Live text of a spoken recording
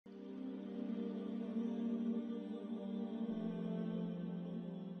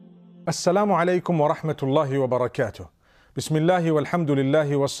Assalamu alaikum wa rahmatullahi wa barakatuh. Bismillahi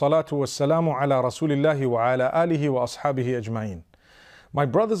walhamdulillahi wassalatu wassalamu ala rasulillahi wa ala alihi wa ashabihi ajma'in. My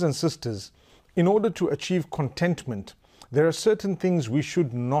brothers and sisters, in order to achieve contentment, there are certain things we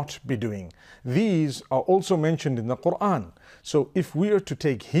should not be doing. These are also mentioned in the Quran. So if we are to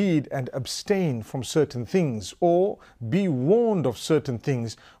take heed and abstain from certain things or be warned of certain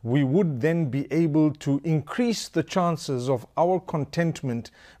things, we would then be able to increase the chances of our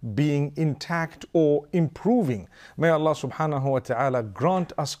contentment being intact or improving. May Allah subhanahu wa ta'ala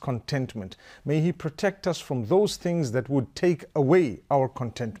grant us contentment. May He protect us from those things that would take away our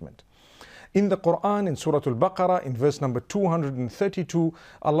contentment. In the Quran, in Surah Al-Baqararh, in verse number 232,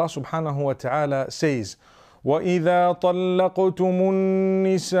 Allah subhanahu wa ta'ala says, وَإِذَا طَلَّقْتُمُ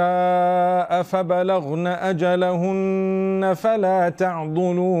النِّسَاءَ فَبَلَغْنَ أَجَلَهُنَّ فَلَا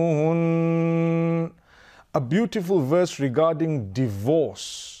تَعْضُلُوهُنَّ. A beautiful verse regarding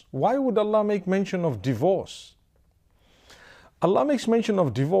divorce. Why would Allah make mention of divorce? Allah makes mention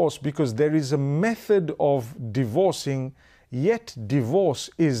of divorce because there is a method of divorcing, yet divorce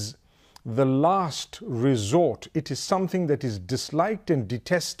is the last resort. It is something that is disliked and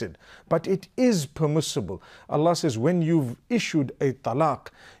detested, but it is permissible. Allah says when you've issued a talaq,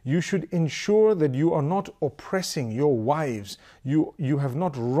 you should ensure that you are not oppressing your wives. You have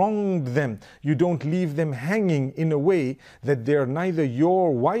not wronged them. You don't leave them hanging in a way that they are neither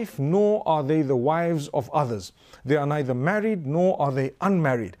your wife nor are they the wives of others. They are neither married nor are they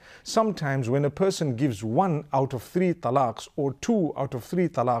unmarried. Sometimes when a person gives 1 out of 3 talaqs or 2 out of 3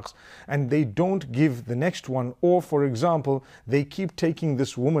 talaqs, and they don't give the next one, or for example, they keep taking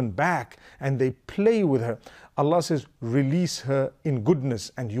this woman back and they play with her, Allah says, release her in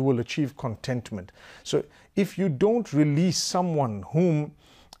goodness and you will achieve contentment. So if you don't release someone whom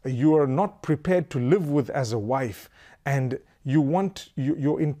you are not prepared to live with as a wife, and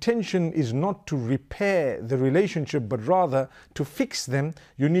your intention is not to repair the relationship but rather to fix them,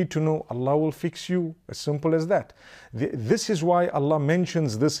 you need to know Allah will fix you. As simple as that. This is why Allah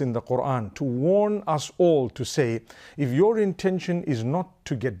mentions this in the Quran, to warn us all, to say, if your intention is not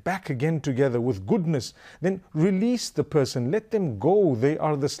to get back again together with goodness, then release the person, let them go. They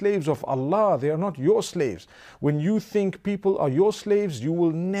are the slaves of Allah, they are not your slaves. When you think people are your slaves, you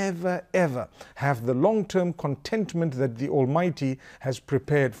will never ever have the long-term contentment that the Almighty has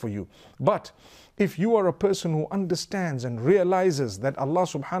prepared for you. But if you are a person who understands and realizes that Allah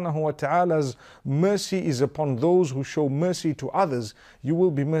subhanahu wa ta'ala's mercy is upon those who show mercy to others, you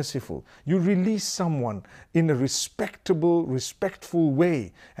will be merciful. You release someone in a respectable, respectful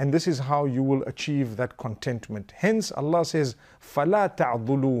way, and this is how you will achieve that contentment. Hence Allah says, فَلَا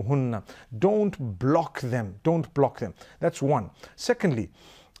تَعْضُلُوهُنَّ. Don't block them. Don't block them. That's one. Secondly,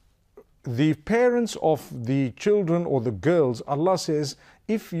 the parents of the children or the girls, Allah says,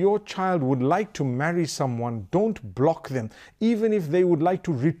 if your child would like to marry someone, don't block them. Even if they would like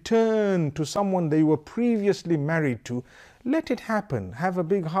to return to someone they were previously married to, let it happen. Have a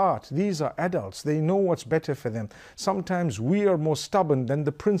big heart. These are adults. They know what's better for them. Sometimes we are more stubborn than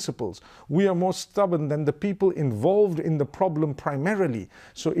the principals. We are more stubborn than the people involved in the problem primarily.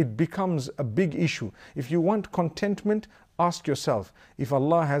 So it becomes a big issue. If you want contentment, ask yourself, if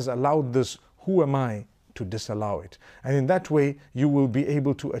Allah has allowed this, who am I to disallow it? And in that way, you will be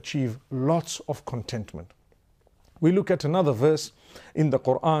able to achieve lots of contentment. We look at another verse in the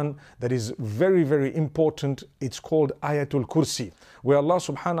Quran that is very, very important. It's called ayatul kursi, where Allah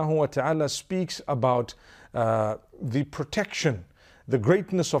subhanahu wa ta'ala speaks about the protection, the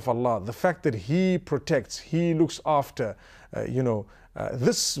greatness of Allah, the fact that He protects, He looks after.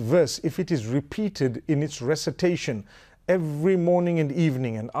 This verse, if it is repeated in its recitation every morning and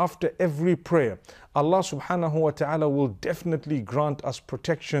evening and after every prayer, Allah subhanahu wa ta'ala will definitely grant us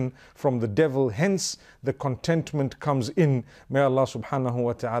protection from the devil. Hence the contentment comes in. May Allah subhanahu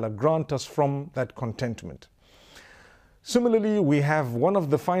wa ta'ala grant us from that contentment. Similarly, we have one of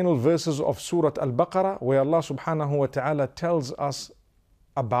the final verses of Surah Al-Baqararh where Allah subhanahu wa ta'ala tells us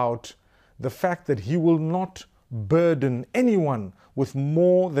about the fact that He will not burden anyone with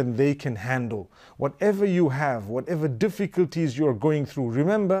more than they can handle. Whatever you have, whatever difficulties you're going through,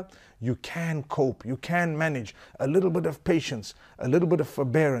 remember, you can cope, you can manage. A little bit of patience, a little bit of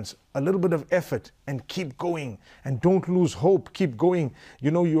forbearance, a little bit of effort, and keep going. And don't lose hope, keep going.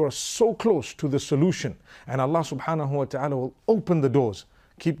 You know you are so close to the solution, and Allah subhanahu wa ta'ala will open the doors.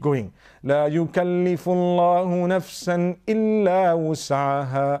 Keep going. لا يكلف الله نفسا إلا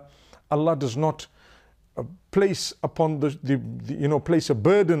وسعها. Allah does not place upon place a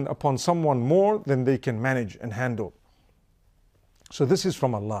burden upon someone more than they can manage and handle. So this is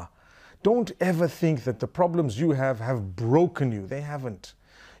from Allah. Don't ever think that the problems you have broken you. They haven't.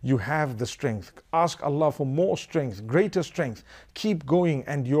 You have the strength. Ask Allah for more strength, greater strength. Keep going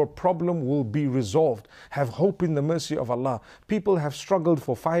and your problem will be resolved. Have hope in the mercy of Allah. People have struggled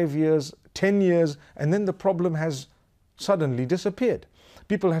for 5 years, 10 years, and then the problem has suddenly disappeared.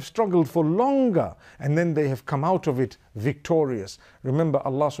 People have struggled for longer and then they have come out of it victorious. Remember,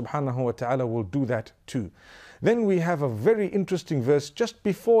 Allah subhanahu wa ta'ala will do that too. Then we have a very interesting verse just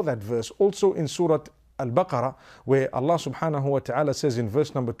before that verse, also in Surah Al-Baqararh, where Allah subhanahu wa ta'ala says in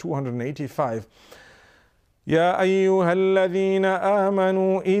verse number 285, يا أيها الذين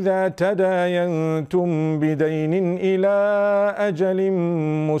آمنوا إذا تداينتم بدين إلى أجل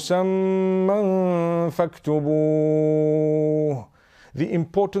مسمى فاكتبوه. The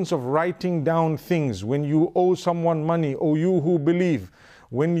importance of writing down things when you owe someone money, or you who believe,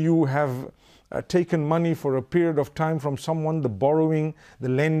 when you have taken money for a period of time from someone, the borrowing, the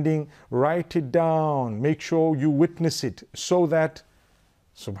lending, write it down. Make sure you witness it so that,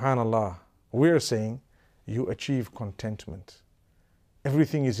 subhanallah, we're saying you achieve contentment.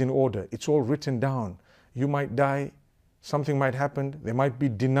 Everything is in order. It's all written down. You might die. Something might happen. There might be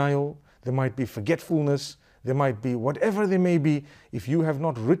denial. There might be forgetfulness. There might be whatever there may be. If you have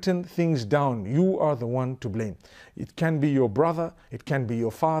not written things down, you are the one to blame. It can be your brother, it can be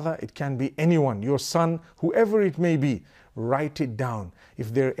your father, it can be anyone, your son, whoever it may be. Write it down.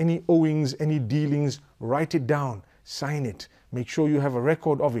 If there are any owings, any dealings, write it down. Sign it. Make sure you have a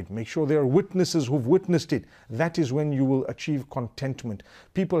record of it. Make sure there are witnesses who've witnessed it. That is when you will achieve contentment.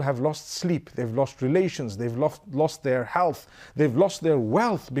 People have lost sleep. They've lost relations. They've lost their health. They've lost their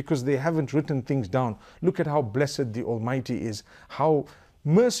wealth because they haven't written things down. Look at how blessed the Almighty is. How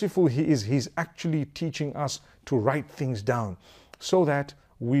merciful He is. He's actually teaching us to write things down so that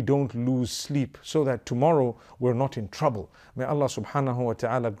we don't lose sleep, so that tomorrow we're not in trouble. May Allah subhanahu wa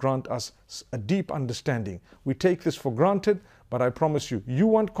ta'ala grant us a deep understanding. We take this for granted, but I promise you, you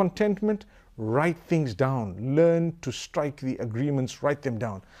want contentment? Write things down. Learn to strike the agreements, write them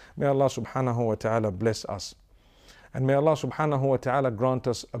down. May Allah subhanahu wa ta'ala bless us. And may Allah subhanahu wa ta'ala grant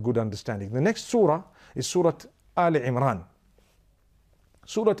us a good understanding. The next surah is Surah Al-Imran.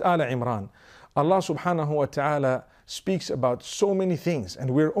 Surah Al-Imran, Allah subhanahu wa ta'ala speaks about so many things, and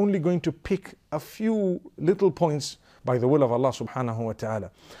we're only going to pick a few little points by the will of Allah subhanahu wa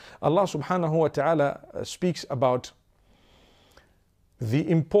ta'ala. Allah subhanahu wa ta'ala speaks about the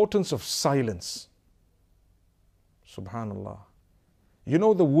importance of silence. Subhanallah. You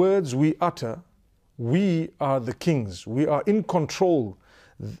know, the words we utter, we are the kings. We are in control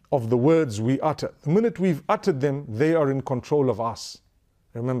of the words we utter. The minute we've uttered them, they are in control of us.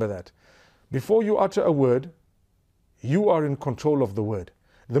 Remember that. Before you utter a word, you are in control of the word.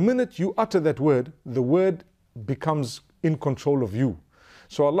 The minute you utter that word, the word becomes in control of you.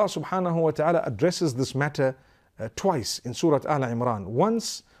 So Allah subhanahu wa ta'ala addresses this matter twice in Surah Al-Imran.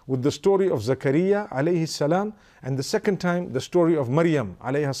 Once with the story of Zakaria alayhi salam, and the second time the story of Maryam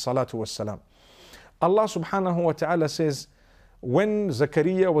alayha salatu wassalam. Allah subhanahu wa ta'ala says, when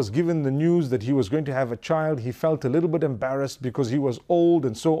Zakaria was given the news that he was going to have a child, he felt a little bit embarrassed because he was old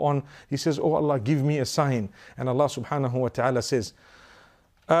and so on. He says, oh Allah, give me a sign. And Allah subhanahu wa ta'ala says,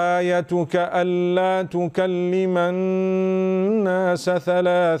 آيَتُكَ أَلَّا تُكَلِّمَ النَّاسَ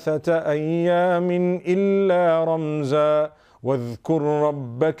ثَلَاثَةَ أَيَّامٍ إِلَّا رَمْزًا وَاذْكُرْ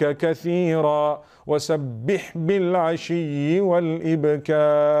رَبَّكَ كَثِيرًا وَسَبِّحْ بِالْعَشِيِّ وَالْإِبْكَارِ.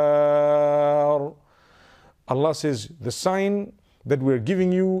 Allah says, the sign that we're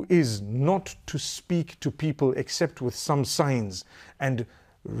giving you is not to speak to people except with some signs. And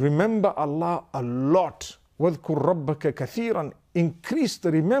remember Allah a lot. وَاذْكُرْ رَبَّكَ كَثِيرًا. Increase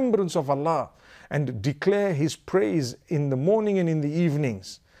the remembrance of Allah and declare His praise in the morning and in the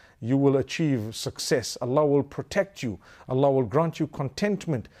evenings. You will achieve success. Allah will protect you. Allah will grant you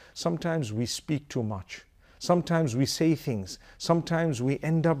contentment. Sometimes we speak too much. Sometimes we say things. Sometimes we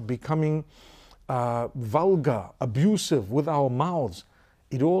end up becoming vulgar, abusive with our mouths.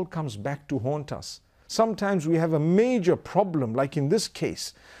 It all comes back to haunt us. Sometimes we have a major problem, like in this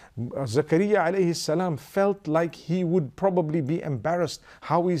case. Zakaria alayhi salam felt like he would probably be embarrassed.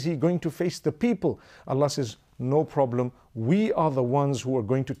 How is he going to face the people? Allah says, no problem. We are the ones who are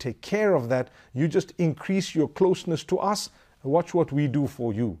going to take care of that. You just increase your closeness to us. Watch what we do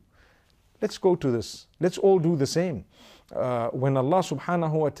for you. Let's go to this. Let's all do the same. When Allah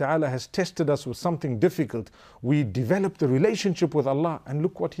subhanahu wa ta'ala has tested us with something difficult, we develop the relationship with Allah, and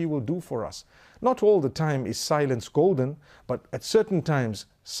look what He will do for us. Not all the time is silence golden, but at certain times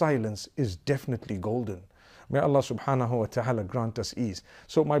silence is definitely golden. May Allah subhanahu wa ta'ala grant us ease.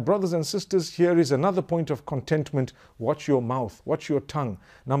 So my brothers and sisters, here is another point of contentment. Watch your mouth, watch your tongue,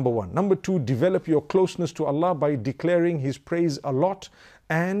 number one. Number two, develop your closeness to Allah by declaring His praise a lot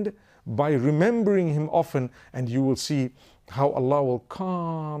and by remembering Him often, and you will see how Allah will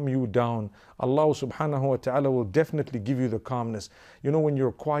calm you down. Allah subhanahu wa ta'ala will definitely give you the calmness. You know, when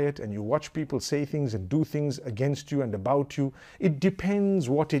you're quiet and you watch people say things and do things against you and about you, it depends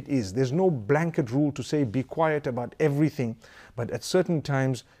what it is. There's no blanket rule to say be quiet about everything, but at certain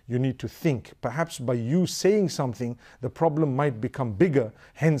times you need to think. Perhaps by you saying something, the problem might become bigger.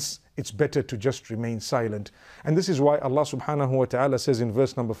 Hence, it's better to just remain silent. And this is why Allah subhanahu wa ta'ala says in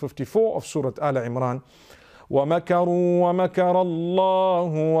verse number 54 of Surah Al-Imran, وَمَكَرُوا وَمَكَرَ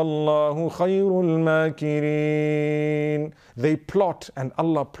اللَّهُ وَاللَّهُ خَيْرُ الْمَاكِرِينَ. They plot and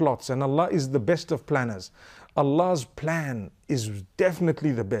Allah plots, and Allah is the best of planners. Allah's plan is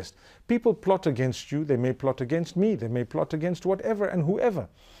definitely the best. People plot against you, they may plot against me, they may plot against whatever and whoever.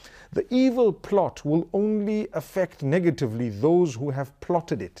 The evil plot will only affect negatively those who have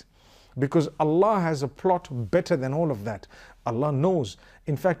plotted it, because Allah has a plot better than all of that. Allah knows.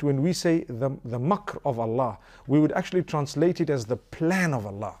 In fact, when we say the makr of Allah, we would actually translate it as the plan of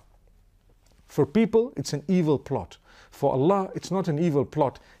Allah. For people, it's an evil plot. For Allah, it's not an evil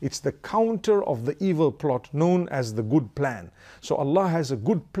plot. It's the counter of the evil plot known as the good plan. So Allah has a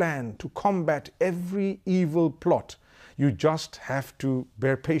good plan to combat every evil plot. You just have to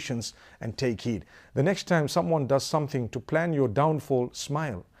bear patience and take heed. The next time someone does something to plan your downfall,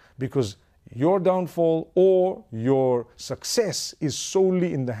 smile, because your downfall or your success is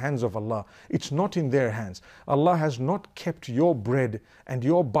solely in the hands of Allah. It's not in their hands. Allah has not kept your bread and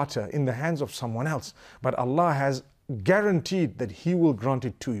your butter in the hands of someone else, but Allah has guaranteed that He will grant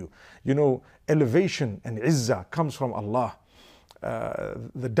it to you. You know, elevation and izzah comes from Allah.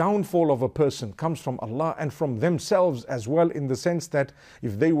 The downfall of a person comes from Allah and from themselves as well, in the sense that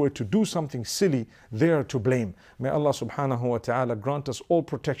if they were to do something silly, they are to blame. May Allah subhanahu wa ta'ala grant us all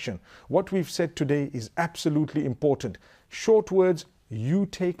protection. What we've said today is absolutely important. Short words, you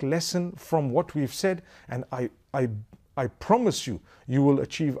take lesson from what we've said, and I promise you, you will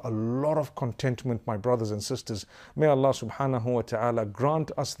achieve a lot of contentment, my brothers and sisters. May Allah subhanahu wa ta'ala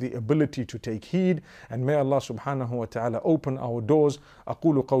grant us the ability to take heed, and may Allah subhanahu wa ta'ala open our doors.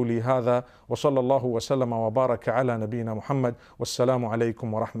 أقول قولي هذا وصلى الله وسلم وبارك على نبينا محمد والسلام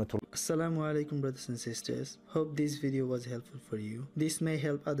عليكم ورحمة الله. Assalamu alaikum, brothers and sisters. Hope this video was helpful for you. This may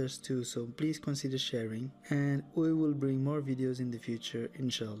help others too, so please consider sharing, and we will bring more videos in the future,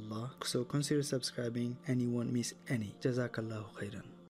 inshallah. So consider subscribing and you won't miss any. Jazakallahu khairan.